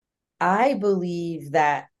I believe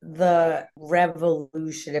that the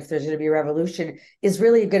revolution, if there's going to be a revolution, is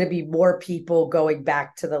really going to be more people going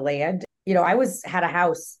back to the land. I was had a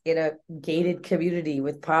house in a gated community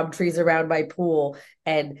with palm trees around my pool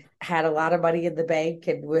and had a lot of money in the bank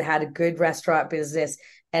and we had a good restaurant business.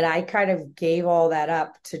 And I kind of gave all that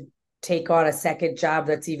up to take on a second job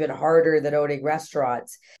that's even harder than owning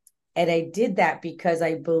restaurants. And I did that because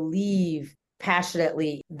I believe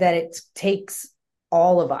passionately that it takes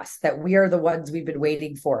all of us, that we are the ones we've been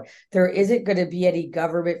waiting for. There isn't going to be any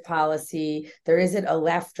government policy. There isn't a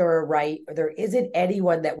left or a right. There isn't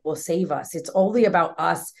anyone that will save us. It's only about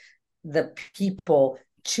us, the people,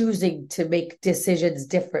 choosing to make decisions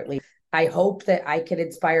differently. I hope that I can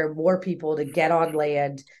inspire more people to get on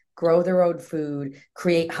land, grow their own food,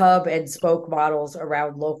 create hub and spoke models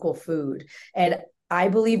around local food. And I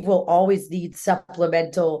believe we'll always need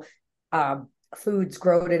supplemental foods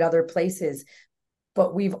grown in other places,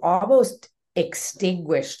 but we've almost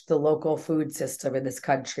extinguished the local food system in this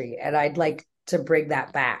country. And I'd like to bring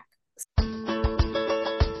that back.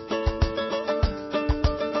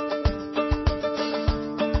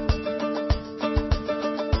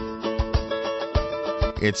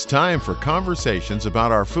 It's time for conversations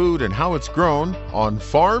about our food and how it's grown on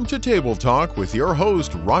Farm to Table Talk with your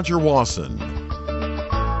host, Roger Wasson.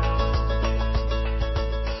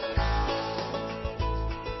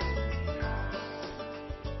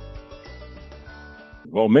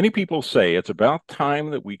 Well, many people say it's about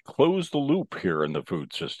time that we close the loop here in the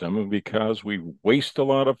food system because we waste a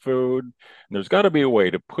lot of food. And there's got to be a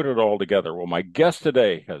way to put it all together. Well, my guest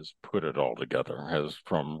today has put it all together, has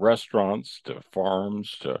from restaurants to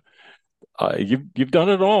farms to you've done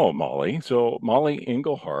it all, Mollie. So, Mollie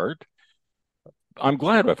Englehart, I'm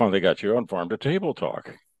glad I finally got you on Farm to Table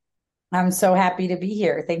Talk. I'm so happy to be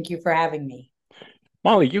here. Thank you for having me.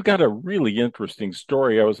 Mollie, you got a really interesting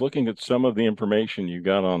story. I was looking at some of the information you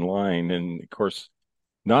got online, and of course,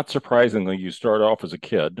 not surprisingly, you start off as a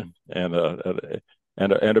kid and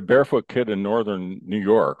a barefoot kid in northern New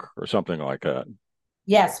York or something like that.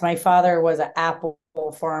 Yes, my father was an apple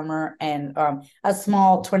farmer and a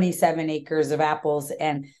small 27 acres of apples.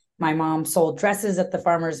 And my mom sold dresses at the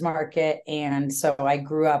farmer's market. And so I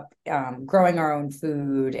grew up growing our own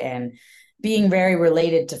food and being very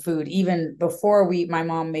related to food. Even before my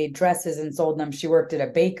mom made dresses and sold them, she worked at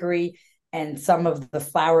a bakery. And some of the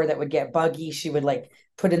flour that would get buggy, she would like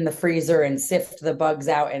put in the freezer and sift the bugs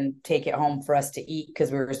out and take it home for us to eat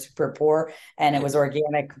because we were super poor. And it was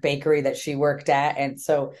organic bakery that she worked at. And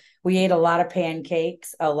so we ate a lot of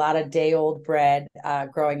pancakes, a lot of day old bread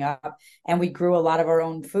growing up, and we grew a lot of our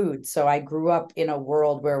own food. So I grew up in a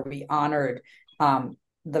world where we honored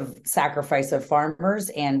the sacrifice of farmers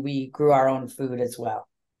and we grew our own food as well.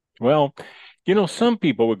 Well, some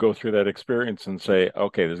people would go through that experience and say,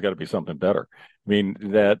 okay, there's got to be something better. I mean,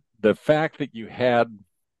 that the fact that you had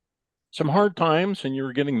some hard times and you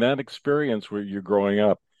were getting that experience where you're growing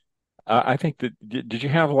up. I think that did you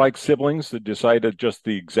have like siblings that decided just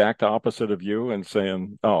the exact opposite of you and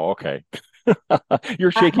saying, "Oh, okay,"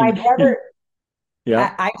 you're My shaking. brother,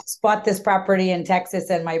 Yeah. I just bought this property in Texas,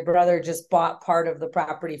 and my brother just bought part of the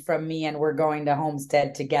property from me, and we're going to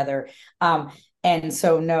homestead together. And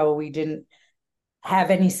so, no, we didn't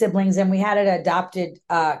have any siblings, and we had it adopted.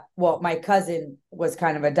 Well, my cousin was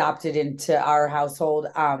kind of adopted into our household,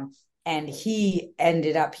 and he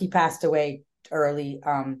passed away early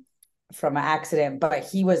from an accident, but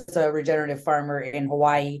he was a regenerative farmer in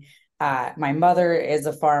Hawaii. My mother is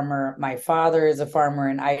a farmer. My father is a farmer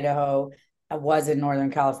in Idaho. I was in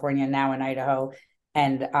Northern California, now in Idaho.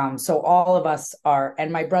 And so all of us are,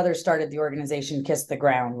 and my brother started the organization Kiss the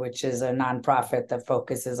Ground, which is a nonprofit that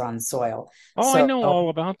focuses on soil. Oh, I So know all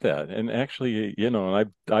about that. And actually,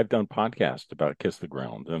 and I've done podcasts about Kiss the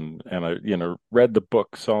Ground and I, read the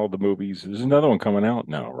books, saw the movies. There's another one coming out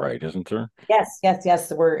now, right? Isn't there? yes, yes,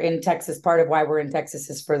 yes, we're in Texas. Part of why we're in Texas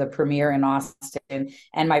is for the premiere in Austin,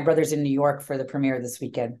 and my brother's in New York for the premiere this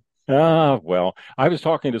weekend. Ah, well, I was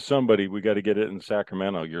talking to somebody. We got to get it in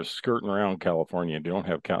Sacramento. You're skirting around California. You don't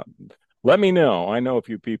have Let me know. I know a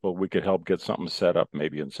few people we could help get something set up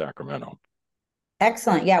maybe in Sacramento.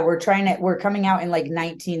 Excellent. Yeah, we're coming out in like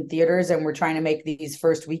 19 theaters, and we're trying to make these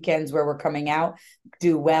first weekends where we're coming out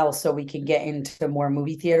do well so we can get into more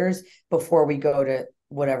movie theaters before we go to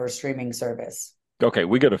whatever streaming service. Okay,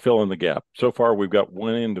 we got to fill in the gap. So far, we've got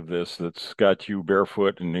one end of this that's got you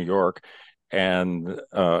barefoot in New York, and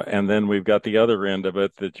then we've got the other end of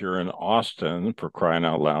it that you're in Austin for crying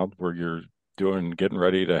out loud, where you're getting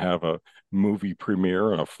ready to have a movie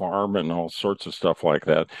premiere and a farm and all sorts of stuff like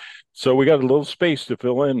that. So we got a little space to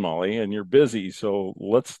fill in, Mollie, and you're busy. So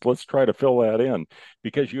let's try to fill that in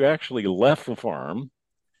because you actually left the farm.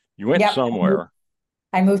 You went Yep. somewhere.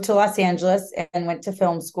 I moved to Los Angeles and went to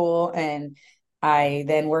film school, and I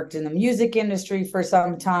then worked in the music industry for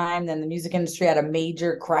some time. Then the music industry had a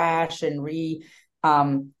major crash and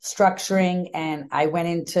structuring, and I went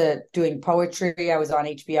into doing poetry. I was on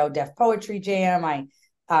HBO Def Poetry Jam.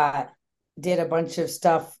 I did a bunch of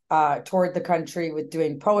stuff toward the country with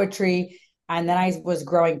doing poetry, and then I was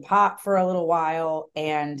growing pot for a little while,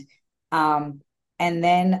 um, and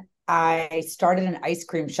then I started an ice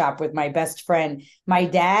cream shop with my best friend. My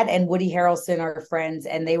dad and Woody Harrelson are friends,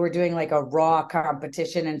 and they were doing like a raw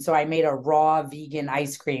competition, and so I made a raw vegan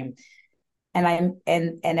ice cream. And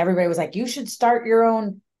everybody was like, "You should start your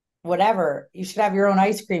own whatever. You should have your own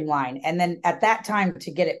ice cream line." And then at that time,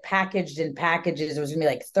 to get it packaged in packages, it was gonna be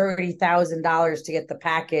like $30,000 to get the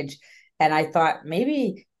package. And I thought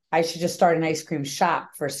maybe I should just start an ice cream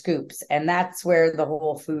shop for scoops. And that's where the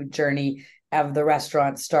whole food journey of the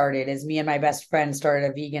restaurant started. As me and my best friend started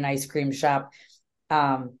a vegan ice cream shop.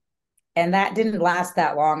 Um, and that didn't last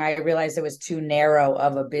that long. I realized it was too narrow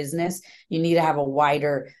of a business. You need to have a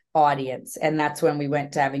wider audience. And that's when we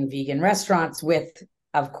went to having vegan restaurants with,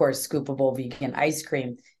 of course, scoopable vegan ice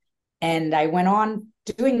cream. And I went on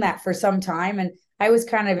doing that for some time. And I was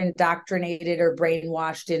kind of indoctrinated or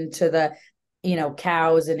brainwashed into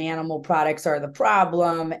cows and animal products are the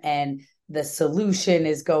problem. And the solution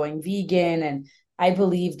is going vegan. And I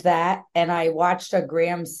believed that. And I watched a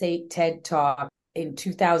Graham Sate TED talk in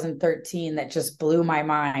 2013 that just blew my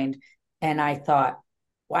mind. And I thought,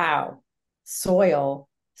 wow, soil,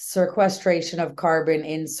 sequestration of carbon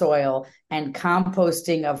in soil, and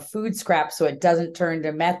composting of food scraps so it doesn't turn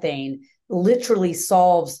to methane literally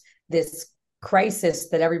solves this crisis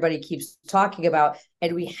that everybody keeps talking about.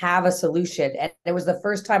 And we have a solution. And it was the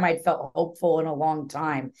first time I'd felt hopeful in a long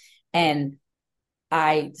time. And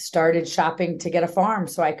I started shopping to get a farm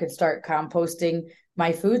so I could start composting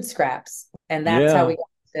my food scraps. And that's how Yeah, we got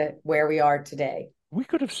to where we are today. we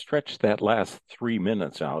could have stretched that last 3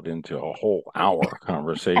 minutes out into a whole hour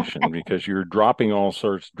conversation because you're dropping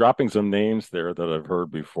some names there that I've heard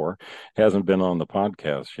before. Hasn't been on the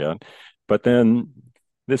podcast yet. But then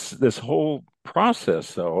this whole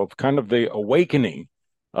process though of kind of the awakening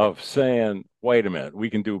of saying, wait a minute, we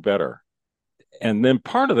can do better. And then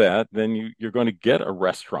part of that, then you're going to get a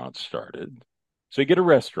restaurant started. So you get a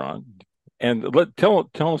restaurant and tell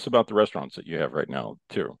us about the restaurants that you have right now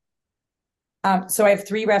too. So I have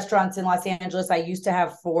 3 restaurants in Los Angeles. I used to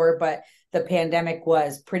have 4, but the pandemic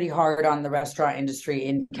was pretty hard on the restaurant industry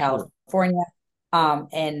in Sure. California.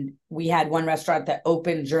 And we had one restaurant that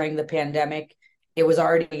opened during the pandemic. It was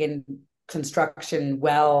already in construction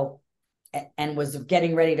and was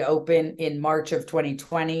getting ready to open in March of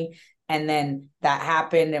 2020. And then that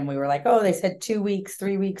happened, and we were like, oh, they said 2 weeks,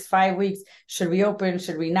 3 weeks, 5 weeks. Should we open?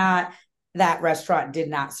 Should we not? That restaurant did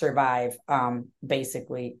not survive,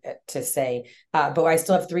 basically, to say. But I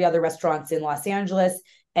still have 3 other restaurants in Los Angeles,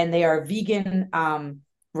 and they are vegan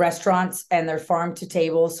restaurants, and they're farm to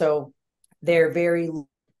table. So they're very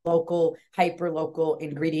local, hyper local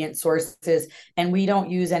ingredient sources. And we don't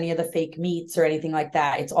use any of the fake meats or anything like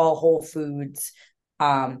that. It's all whole foods.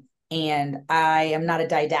 And I am not a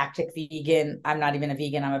didactic vegan. I'm not even a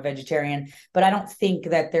vegan. I'm a vegetarian. But I don't think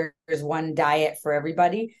that there's one diet for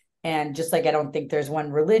everybody. And just like I don't think there's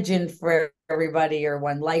one religion for everybody or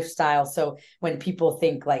one lifestyle. So when people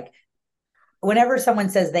think like, whenever someone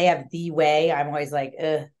says they have the way, I'm always like,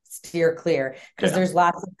 steer clear, because Yeah. there's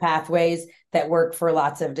lots of pathways that work for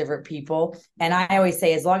lots of different people. And I always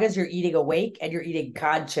say, as long as you're eating awake and you're eating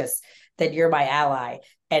conscious, then you're my ally.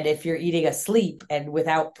 And if you're eating asleep and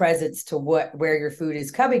without presence to where your food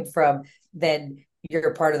is coming from, then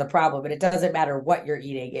you're part of the problem. And it doesn't matter what you're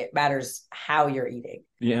eating, it matters how you're eating.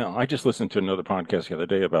 Yeah, I just listened to another podcast the other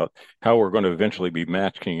day about how we're going to eventually be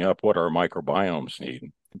matching up what our microbiomes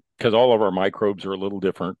need. Because all of our microbes are a little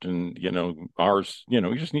different, and ours,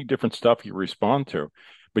 you just need different stuff you respond to.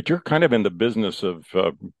 But you're kind of in the business of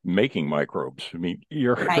making microbes. I mean,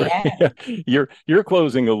 you're I am. you're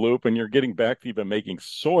closing a loop, and you're getting back to even making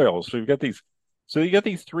soil. So you got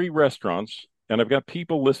these 3 restaurants, and I've got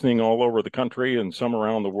people listening all over the country and some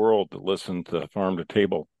around the world that listen to Farm to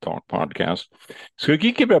Table Talk podcast. So can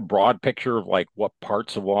you give a broad picture of like what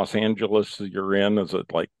parts of Los Angeles you're in? Is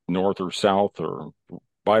it like north or south or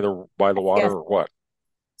by the water Yes. or what?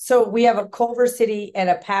 So we have a Culver City and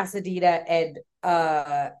a Pasadena and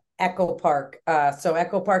Echo Park. So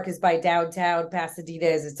Echo Park is by downtown. Pasadena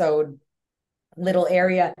is its own little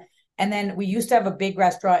area. And then we used to have a big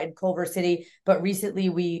restaurant in Culver City, but recently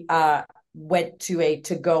we went to a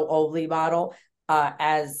to-go only model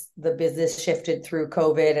as the business shifted through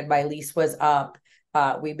COVID and my lease was up.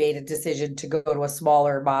 We made a decision to go to a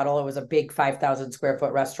smaller model. It was a big 5,000 square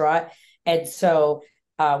foot restaurant. And so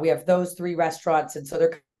we have those three restaurants. And so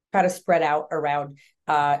they're kind of spread out around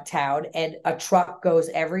town. And a truck goes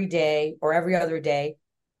every day or every other day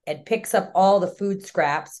and picks up all the food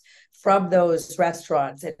scraps from those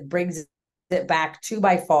restaurants and brings it back to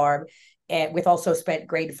my farm. And with also spent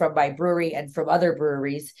grain from my brewery and from other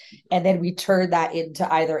breweries. And then we turn that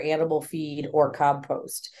into either animal feed or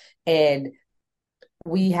compost. And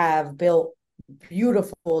we have built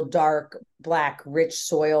beautiful, dark, black, rich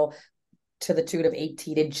soil to the tune of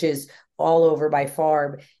 18 inches all over my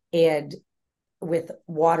farm. And with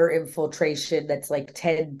water infiltration that's like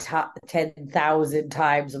 10,000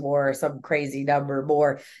 times more, some crazy number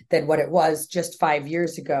more than what it was just 5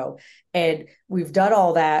 years ago. And we've done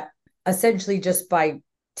all that essentially just by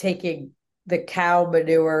taking the cow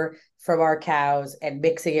manure from our cows and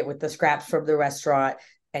mixing it with the scraps from the restaurant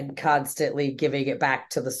and constantly giving it back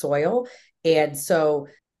to the soil. And so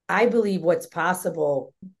I believe what's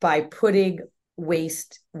possible by putting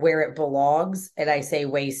waste where it belongs, and I say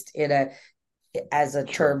waste in a as a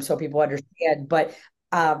Sure. term so people understand, but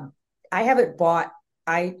I haven't bought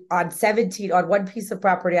I on 17 on one piece of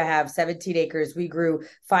property I have 17 acres. We grew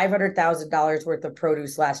 $500,000 worth of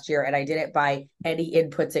produce last year, and I didn't buy any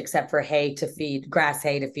inputs except for hay to feed grass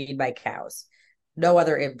hay to feed my cows. No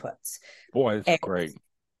other inputs. Boy, it's And great.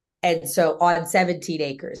 and so on 17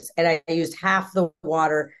 acres, and I used half the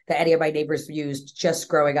water that any of my neighbors used just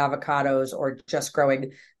growing avocados or just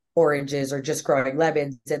growing oranges or just growing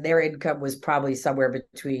lemons. And their income was probably somewhere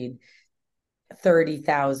between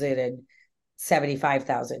 30,000 and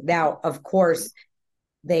 75,000. Now, of course,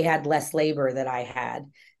 they had less labor than I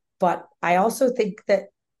had. But I also think that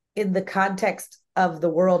in the context of the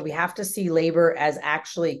world, we have to see labor as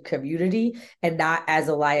actually community and not as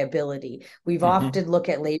a liability. We've Hmm. often looked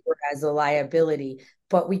at labor as a liability,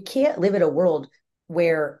 but we can't live in a world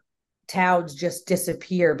where towns just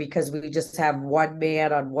disappear because we just have one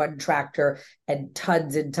man on one tractor and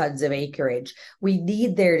tons of acreage. We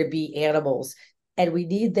need there to be animals, and we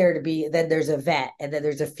need there to be, then there's a vet, and then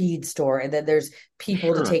there's a feed store, and then there's people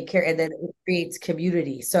to Sure. take care, and then it creates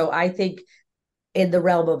community. So I think in the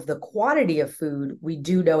realm of the quantity of food, we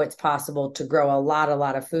do know it's possible to grow a lot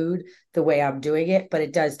of food the way I'm doing it, but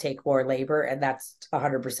it does take more labor, and that's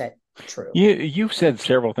 100% true. You've said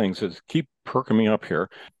several things that keep perking me up here.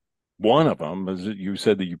 One of them is that you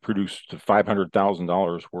said that you produced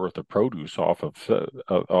 $500,000 worth of produce off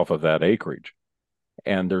of that acreage.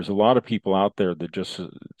 And there's a lot of people out there that just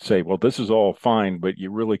say, well, this is all fine, but you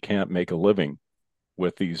really can't make a living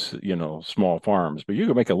with these, small farms. But you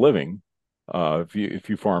can make a living if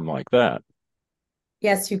you farm like that.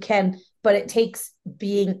 Yes, you can, but it takes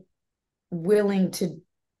being willing to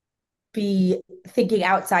be thinking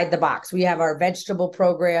outside the box. We have our vegetable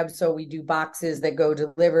program, so we do boxes that go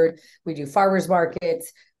delivered. We do farmers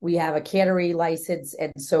markets. We have a cannery license,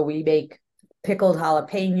 and so we make pickled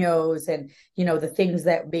jalapenos and the things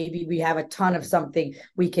that maybe we have a ton of something,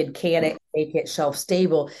 we can can it, make it shelf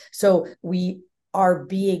stable. So we are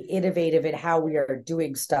being innovative in how we are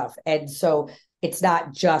doing stuff, and so it's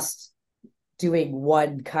not just doing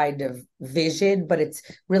one kind of vision, but it's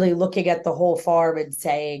really looking at the whole farm and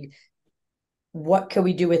saying, what can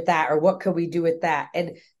we do with that, or what can we do with that?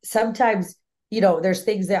 And sometimes there's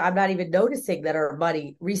things that I'm not even noticing that are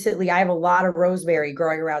money. Recently I have a lot of rosemary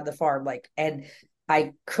growing around the farm, like, and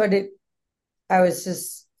I couldn't I was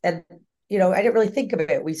just, and I didn't really think of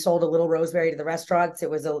it. We sold a little rosemary to the restaurants. It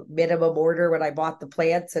was a minimum order when I bought the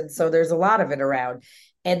plants, and so there's a lot of it around.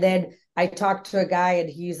 And then I talked to a guy, and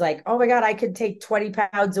he's like, "Oh my God, I can take 20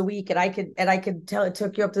 pounds a week, and I can tell it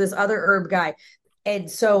took you up to this other herb guy." And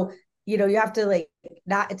so you have to, like,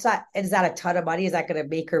 not it's not a ton of money. Is that going to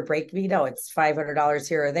make or break me? No, it's $500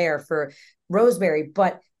 here or there for rosemary,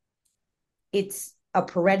 but it's a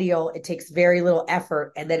perennial. It takes very little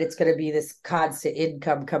effort, and then it's going to be this constant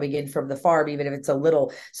income coming in from the farm, even if it's a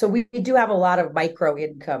little. So we do have a lot of micro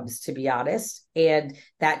incomes, to be honest, and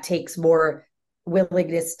that takes more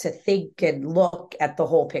willingness to think and look at the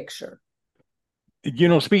whole picture.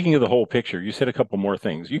 Speaking of the whole picture, you said a couple more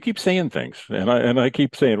things. You keep saying things, and I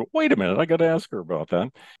keep saying, wait a minute, I got to ask her about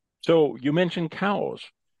that. So you mentioned cows,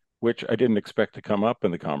 which I didn't expect to come up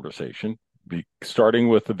in the conversation, starting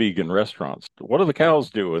with the vegan restaurants. What do the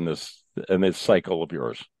cows do in this cycle of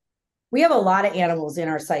yours? We have a lot of animals in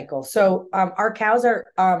our cycle. So our cows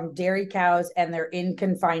are dairy cows, and they're in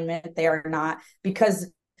confinement. They are not,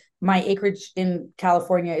 because my acreage in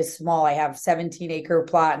California is small. I have 17-acre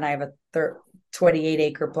plot and I have a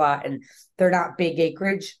 28-acre plot, and they're not big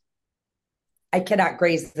acreage. I cannot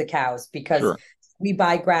graze the cows because Sure. we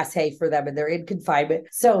buy grass hay for them and they're in confinement.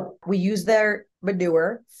 So we use their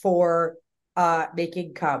manure for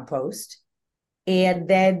making compost. And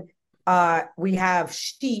then we have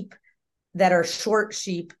sheep that are short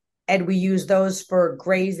sheep, and we use those for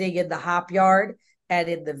grazing in the hop yard and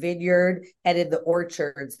in the vineyard and in the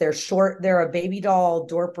orchards. They're short, they're a baby doll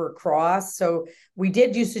Dorper cross. So we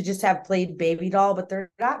did used to just have plain baby doll, but they're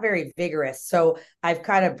not very vigorous. So I've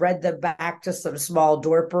kind of bred them back to some small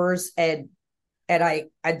Dorpers, and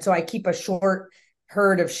so I keep a short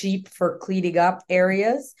herd of sheep for cleaning up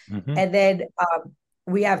areas. Hmm. And then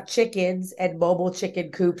we have chickens and mobile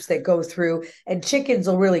chicken coops that go through, and chickens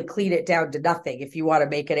will really clean it down to nothing. If you want to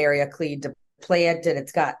make an area clean to plant and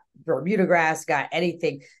it's got Bermuda grass, got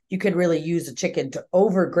anything, you can really use a chicken to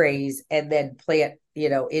overgraze and then plant,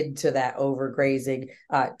 into that overgrazing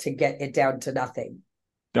to get it down to nothing.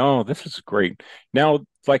 Oh, this is great. Now,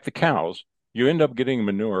 like the cows, you end up getting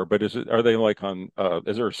manure, but are they like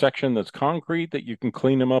is there a section that's concrete that you can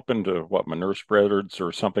clean them up into what, manure spreaders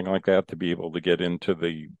or something like that to be able to get into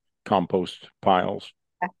the compost piles?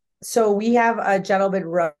 So we have a gentleman,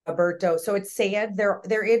 Roberto. So it's sand.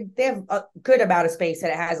 They have a good amount of space,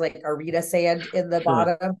 and it has like arena sand in the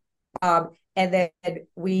Sure. bottom. And then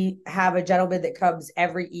we have a gentleman that comes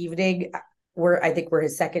every evening. I think we're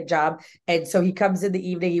his second job. And so he comes in the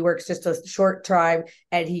evening, he works just a short time,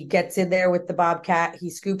 and he gets in there with the bobcat.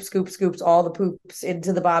 He scoops all the poops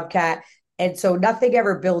into the bobcat. And so nothing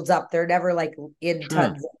ever builds up. They're never like in Sure.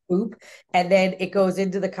 tons of poop. And then it goes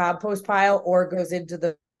into the compost pile or goes into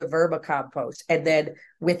the vermicompost. And then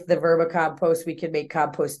with the vermicompost, we can make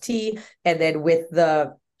compost tea. And then with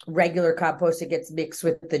the regular compost, it gets mixed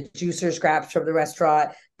with the juicer scraps from the restaurant,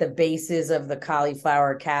 the bases of the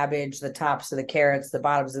cauliflower, cabbage, the tops of the carrots, the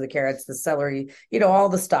bottoms of the carrots, the celery, all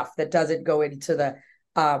the stuff that doesn't go into the,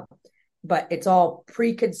 but it's all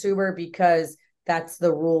pre-consumer because that's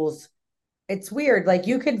the rules. It's weird. Like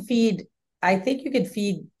I think you can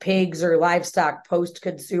feed pigs or livestock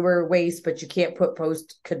post-consumer waste, but you can't put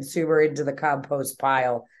post-consumer into the compost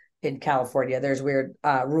pile in California. There's weird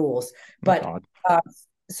rules. That's But odd.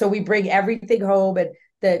 so we bring everything home, and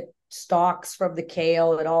the stalks from the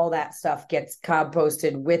kale and all that stuff gets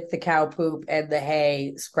composted with the cow poop and the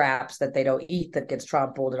hay scraps that they don't eat that gets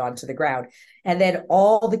trampled onto the ground. And then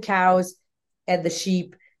all the cows and the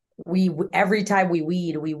sheep, we every time we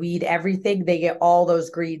weed everything, they get all those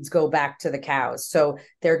greens go back to the cows, so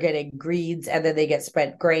they're getting greens, and then they get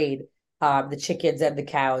spent grain. The chickens and the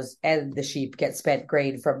cows and the sheep get spent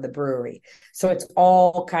grain from the brewery, so it's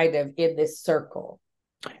all kind of in this circle.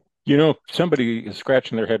 Somebody is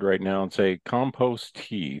scratching their head right now and say compost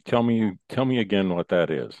tea. Tell me again what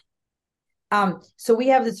that is. So we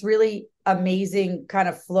have this really amazing kind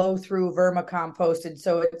of flow through vermicompost. And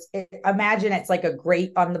so imagine it's like a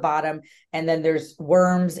grate on the bottom, and then there's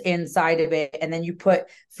worms inside of it. And then you put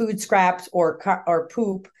food scraps or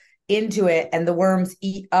poop into it, and the worms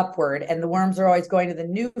eat upward, and the worms are always going to the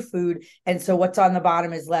new food. And so what's on the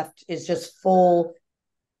bottom is just full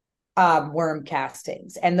worm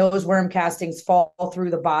castings, and those worm castings fall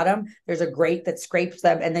through the bottom. There's a grate that scrapes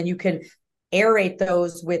them, and then you can aerate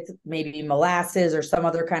those with maybe molasses or some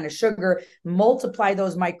other kind of sugar, multiply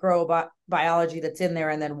those microbiology that's in there,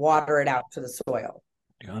 and then water it out to the soil.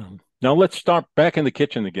 Yeah. Now let's start back in the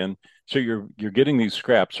kitchen again. So you're getting these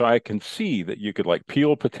scraps. So I can see that you could like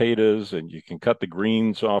peel potatoes and you can cut the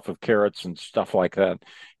greens off of carrots and stuff like that.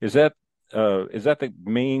 Is that is that the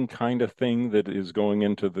main kind of thing that is going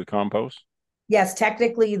into the compost? Yes,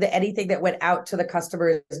 technically, anything that went out to the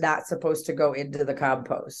customer is not supposed to go into the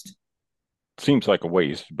compost. Seems like a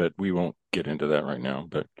waste, but we won't get into that right now.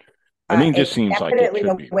 But I mean, just It's seems like it definitely should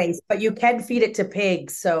a be. waste, but you can feed it to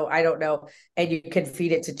pigs. So I don't know, and you can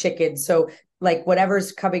feed it to chickens. So like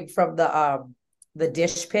whatever's coming from the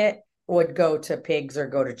dish pit would go to pigs or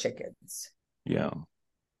go to chickens. Yeah.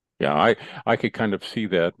 Yeah, I could kind of see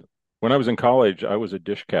that. When I was in college, I was a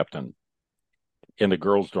dish captain in the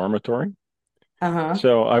girls' dormitory. Uh-huh.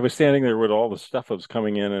 So I was standing there with all the stuff that was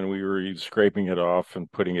coming in, and we were scraping it off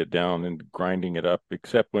and putting it down and grinding it up,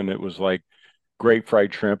 except when it was like great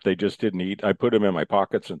fried shrimp they just didn't eat. I put them in my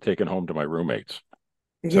pockets and taken home to my roommates.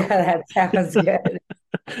 Yeah, So, that sounds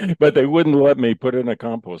good. but they wouldn't let me put it in a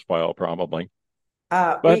compost pile, probably.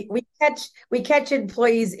 But We catch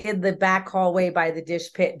employees in the back hallway by the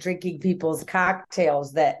dish pit drinking people's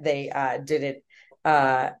cocktails that they didn't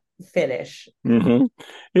uh finish. mhm.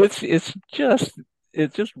 It's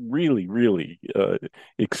just really, really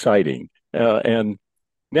exciting. And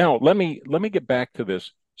Now, let me get back to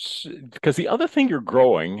this because the other thing you're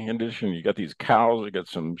growing, in addition, you got these cows, you got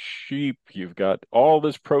some sheep, you've got all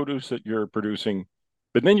this produce that you're producing,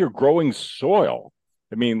 but then you're growing soil.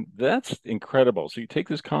 I mean, that's incredible. So you take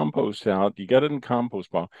this compost out, you get it in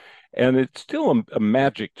compost pile, and it's still a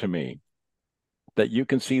magic to me that you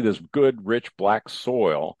can see this good, rich black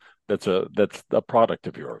soil that's a product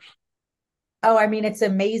of yours. Oh, I mean, it's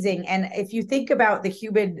amazing. And if you think about the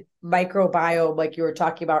human microbiome, like you were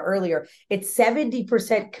talking about earlier, it's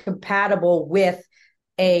 70% compatible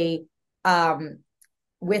a um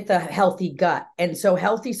with a healthy gut. And so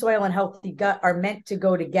healthy soil and healthy gut are meant to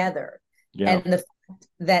go together. Yeah. And the fact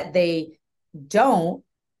that they don't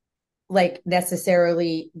like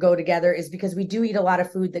necessarily go together is because we do eat a lot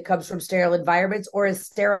of food that comes from sterile environments or is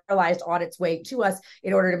sterilized on its way to us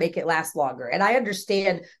in order to make it last longer. And I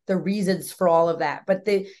understand the reasons for all of that, but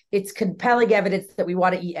it's compelling evidence that we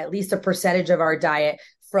want to eat at least a percentage of our diet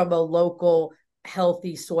from a local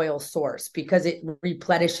healthy soil source because it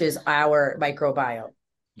replenishes our microbiome.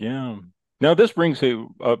 Yeah. Now this brings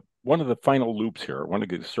one of the final loops here. I want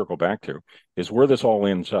to circle back to is where this all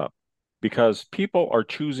ends up, because people are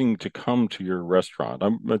choosing to come to your restaurant.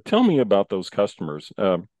 Tell me about those customers.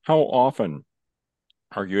 How often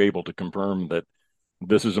are you able to confirm that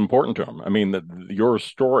this is important to them? I mean, that your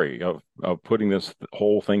story of putting this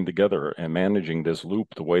whole thing together and managing this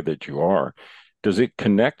loop the way that you are, does it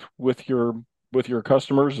connect with your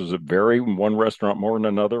customers? Does it vary one restaurant more than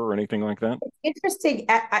another or anything like that? Interesting.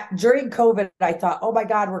 During COVID, I thought, oh my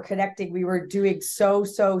God, we're connecting. We were doing so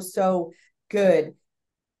good.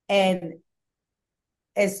 And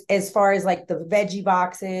as far as like the veggie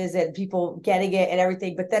boxes and people getting it and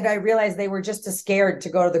everything, but then I realized they were just as scared to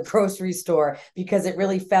go to the grocery store because it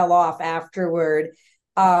really fell off afterward.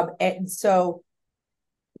 And so,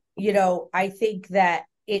 I think that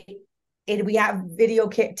we have video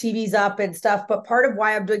TVs up and stuff, but part of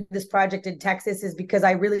why I'm doing this project in Texas is because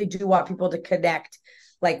I really do want people to connect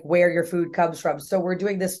like where your food comes from. So we're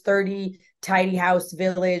doing this 30 tiny house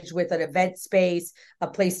village with an event space, a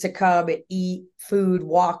place to come and eat food,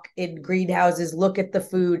 walk in greenhouses, look at the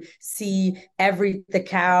food, see the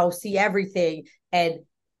cow, see everything, and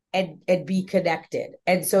be connected.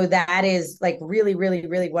 And so that is like really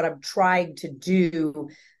what I'm trying to do,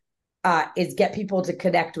 is get people to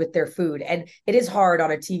connect with their food. And it is hard on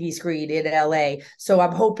a TV screen in LA. So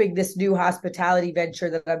I'm hoping this new hospitality venture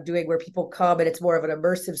that I'm doing where people come and it's more of an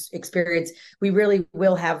immersive experience, we really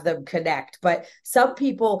will have them connect. But some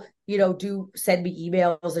people, do send me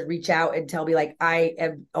emails and reach out and tell me like, I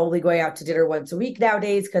am only going out to dinner once a week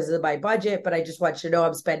nowadays because of my budget, but I just want you to know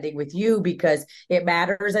I'm spending with you because it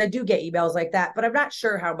matters. I do get emails like that, but I'm not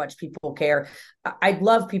sure how much people care. I'd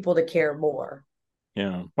love people to care more.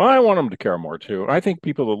 Yeah. Well, I want them to care more too. I think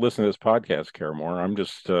people that listen to this podcast care more.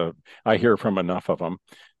 I hear from enough of them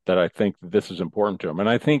that I think this is important to them. And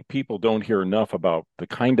I think people don't hear enough about the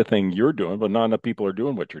kind of thing you're doing, but not enough people are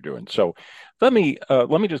doing what you're doing. So let me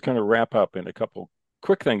just kind of wrap up in a couple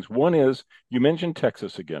quick things. One is you mentioned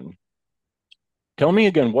Texas again. Tell me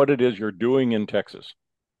again what it is you're doing in Texas.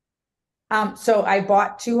 So I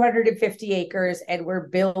bought 250 acres and we're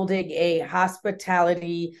building a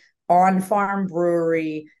hospitality on-farm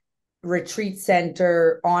brewery, retreat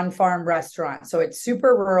center, on-farm restaurant. So it's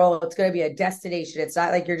super rural. It's going to be a destination. It's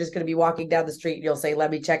not like you're just going to be walking down the street and you'll say,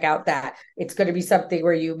 let me check out that. It's going to be something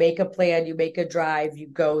where you make a plan, you make a drive, you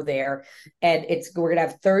go there. And we're going to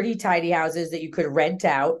have 30 tiny houses that you could rent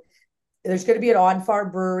out. There's going to be an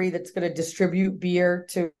on-farm brewery that's going to distribute beer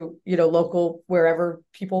to, local, wherever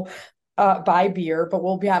people buy beer, but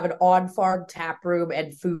we'll have an on-farm tap room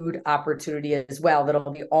and food opportunity as well.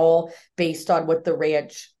 That'll be all based on what the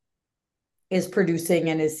ranch is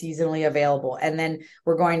producing and is seasonally available. And then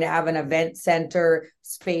we're going to have an event center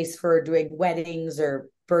space for doing weddings or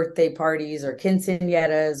birthday parties or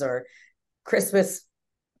quinceañeras or Christmas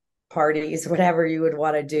parties, whatever you would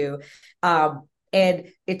want to do. And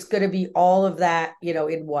it's going to be all of that,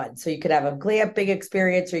 in one. So you could have a glamping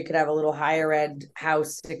experience, or you could have a little higher end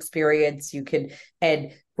house experience.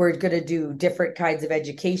 And we're going to do different kinds of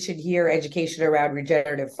education here, education around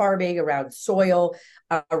regenerative farming, around soil,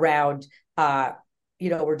 around,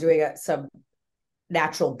 we're doing some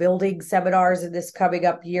natural building seminars in this coming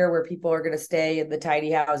up year where people are going to stay in the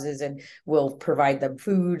tiny houses and we'll provide them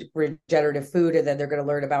food, regenerative food, and then they're going to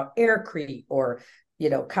learn about aircrete or,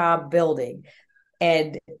 cob building.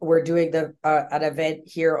 And we're doing an event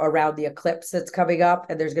here around the eclipse that's coming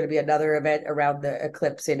up, and there's going to be another event around the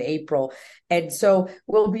eclipse in April. And so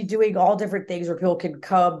we'll be doing all different things where people can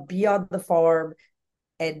come, be on the farm,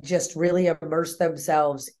 and just really immerse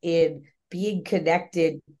themselves in being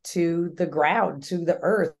connected to the ground, to the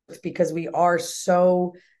earth, because we are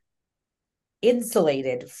so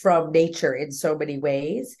insulated from nature in so many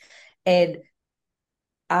ways. And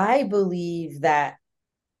I believe that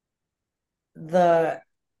the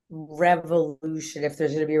revolution, if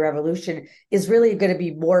there's going to be a revolution, is really going to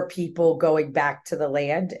be more people going back to the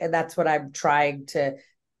land. And that's what I'm trying to,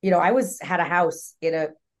 I had a house in a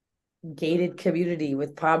gated community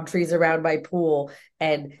with palm trees around my pool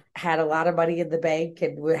and had a lot of money in the bank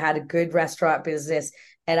and we had a good restaurant business.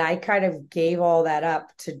 And I kind of gave all that up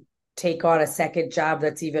to take on a second job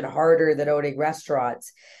that's even harder than owning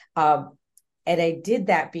restaurants. And I did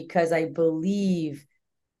that because I believe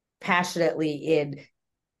passionately in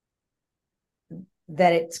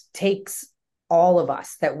that it takes all of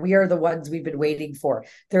us, that we are the ones we've been waiting for.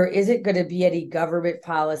 There isn't going to be any government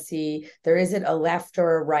policy. There isn't a left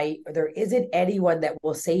or a right. There isn't anyone that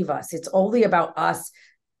will save us. It's only about us,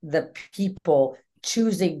 the people,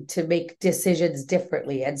 choosing to make decisions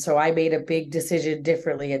differently. And so I made a big decision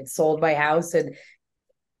differently and sold my house and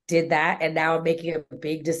did that. And now I'm making a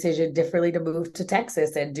big decision differently to move to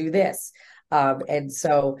Texas and do this. And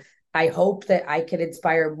so I hope that I can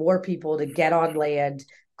inspire more people to get on land,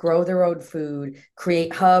 grow their own food,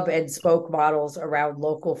 create hub and spoke models around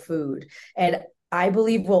local food. And I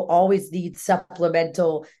believe we'll always need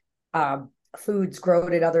supplemental foods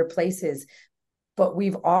grown in other places, but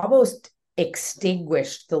we've almost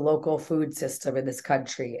extinguished the local food system in this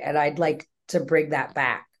country. And I'd like to bring that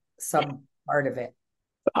back, some part of it.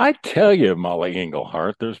 I tell you, Mollie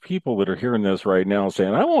Englehart, there's people that are hearing this right now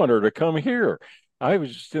saying, I want her to come here. I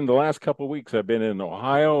was just in the last couple of weeks, I've been in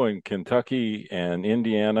Ohio and Kentucky and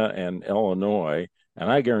Indiana and Illinois.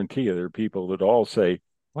 And I guarantee you there are people that all say,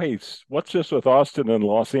 wait, what's this with Austin and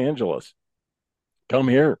Los Angeles? Come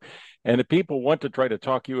here. And if people want to try to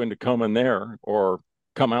talk you into coming there or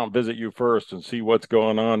come out and visit you first and see what's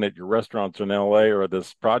going on at your restaurants in LA or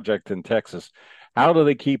this project in Texas, how do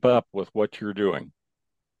they keep up with what you're doing?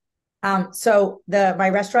 So my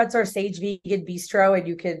restaurants are Sage Vegan Bistro,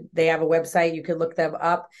 and they have a website, you can look them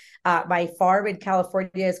up. My farm in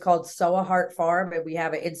California is called Soahart Farm, and we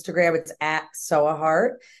have an Instagram, it's at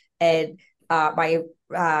Soahart. And my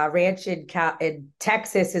ranch in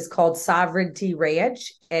Texas is called Sovereignty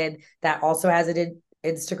Ranch, and that also has an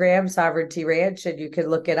Instagram, Sovereignty Ranch, and you can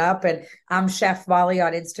look it up. And I'm Chef Mollie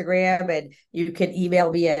on Instagram, and you can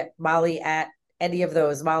email me at Mollie at any of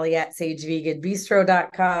those, Mollie at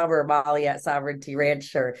sageveganbistro.com or Mollie at Sovereignty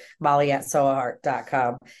Ranch or Mollie at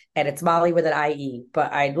soahart.com. And it's Mollie with an IE.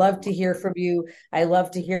 But I'd love to hear from you. I love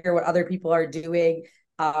to hear what other people are doing.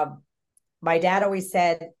 My dad always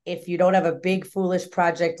said, if you don't have a big, foolish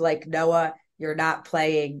project like Noah, you're not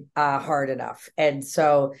playing hard enough. And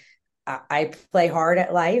so I play hard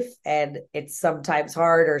at life, and it's sometimes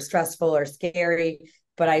hard or stressful or scary.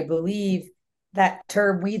 But I believe that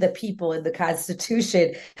term, we the people, in the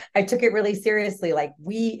Constitution, I took it really seriously. Like,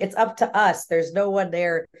 it's up to us. There's no one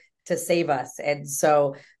there to save us. And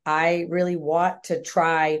so I really want to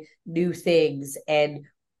try new things and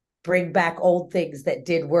bring back old things that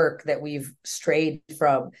did work that we've strayed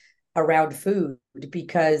from around food.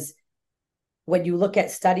 Because when you look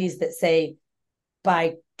at studies that say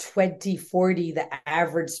by 2040, the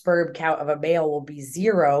average sperm count of a male will be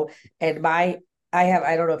zero. And I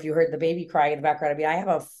don't know if you heard the baby crying in the background. I mean, I have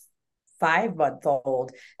a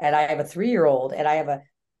 5-month-old, and I have a 3-year-old, and I have a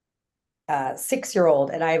 6-year-old,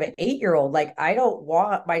 and I have an 8-year-old. Like, I don't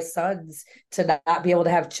want my sons to not be able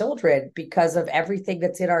to have children because of everything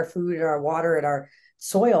that's in our food and our water and our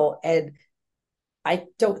soil. And I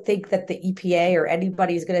don't think that the EPA or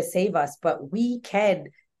anybody is going to save us, but we can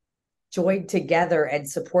join together and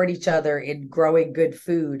support each other in growing good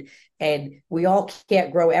food. And we all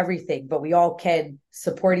can't grow everything, but we all can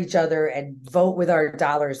support each other and vote with our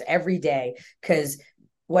dollars every day, because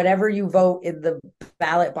whatever you vote in the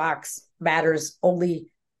ballot box matters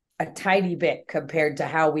only a tiny bit compared to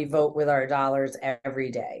how we vote with our dollars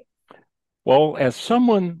every day. Well, as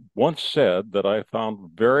someone once said that I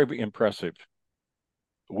found very impressive,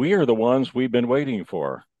 we are the ones we've been waiting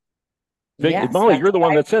for. Yes, Mollie, you're the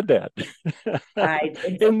one that said that I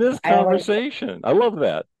in this I like conversation. I love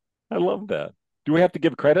that. I love that. Do we have to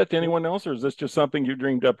give credit to anyone else, or is this just something you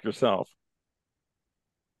dreamed up yourself?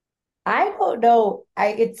 I don't know.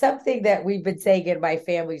 It's something that we've been saying in my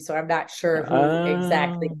family, so I'm not sure who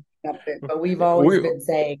exactly Uh, came up with it, but we've always we, been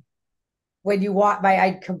saying, when you want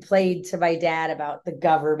I complained to my dad about the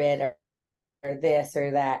government or this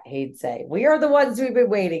or that, he'd say, we are the ones we've been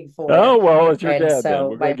waiting for. oh, well, it's your And dad then. so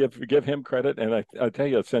We're going to give him credit. And I tell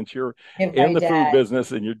you, since you're give in my the food dad,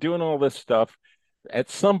 business and you're doing all this stuff, at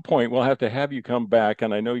some point we'll have to have you come back.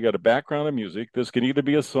 And I know you got a background in music. This can either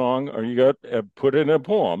be a song or you got put in a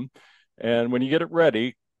poem. And when you get it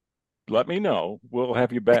ready, let me know. We'll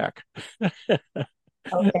have you back.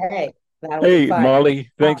 Okay, that'll be Hey, fun. Molly,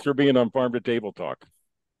 Uh, thanks for being on Farm to Table Talk.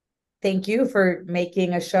 Thank you for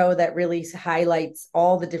making a show that really highlights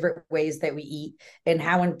all the different ways that we eat and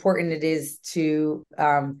how important it is to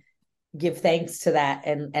give thanks to that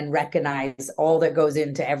and recognize all that goes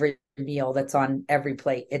into every meal that's on every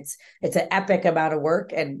plate. It's an epic amount of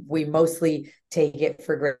work, and we mostly take it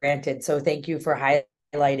for granted. So thank you for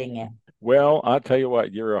highlighting it. Well, I'll tell you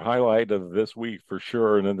what, you're a highlight of this week for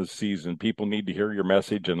sure, and in the season. People need to hear your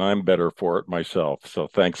message, and I'm better for it myself. So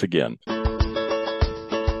thanks again.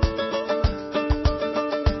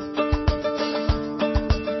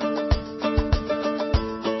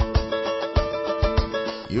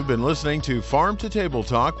 You've been listening to Farm to Table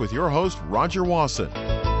Talk with your host, Roger Wasson.